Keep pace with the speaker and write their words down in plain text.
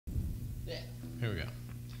Here we go.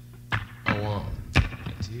 A 1, 2,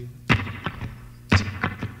 3.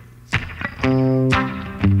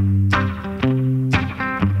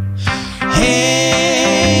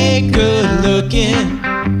 Hey, good looking,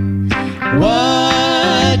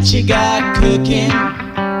 what you got cooking?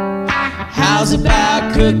 How's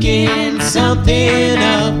about cooking something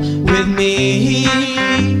up with me?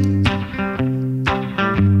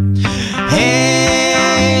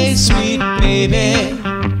 Hey, sweet baby,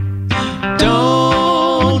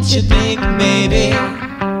 don't you think maybe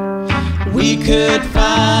we could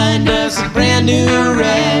find us a brand new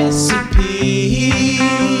recipe?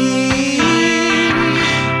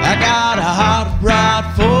 I got a hot rod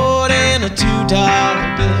Ford and a $2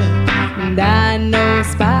 bill, and I know a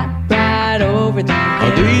spot right over there.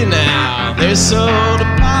 Oh, do you now? There's soda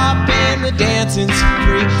pop and the dancing's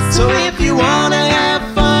free. So if you wanna have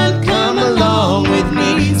fun, come along with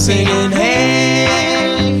me, singing,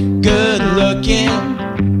 hey, good looking,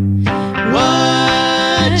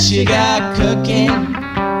 what you got cooking?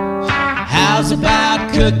 How's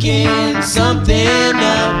about cooking something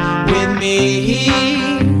up with me?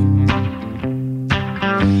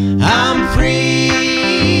 I'm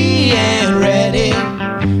free and ready,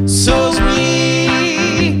 so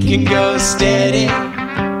we can go steady.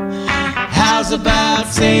 How's about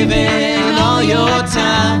saving all your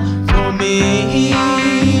time for me?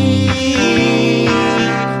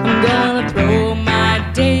 I'm gonna throw my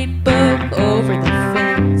date book over the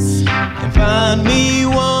fence And find me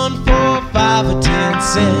one for 5 or 10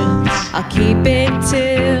 cents. I'll keep it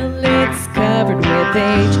till it's covered with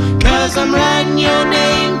age, 'Cause I'm writing your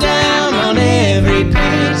name down on every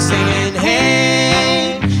page, singing,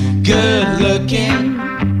 hey, good looking,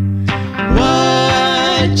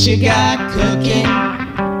 what you got cooking?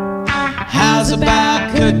 How's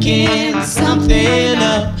about cooking something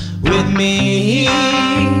up with me?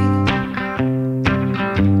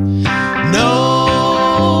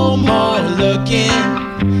 No more looking,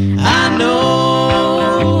 I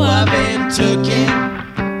know I've been tooken.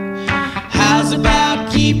 How's about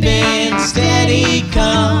keeping steady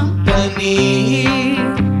company?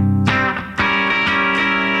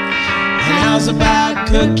 And how's about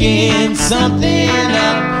cooking something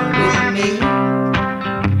up with me?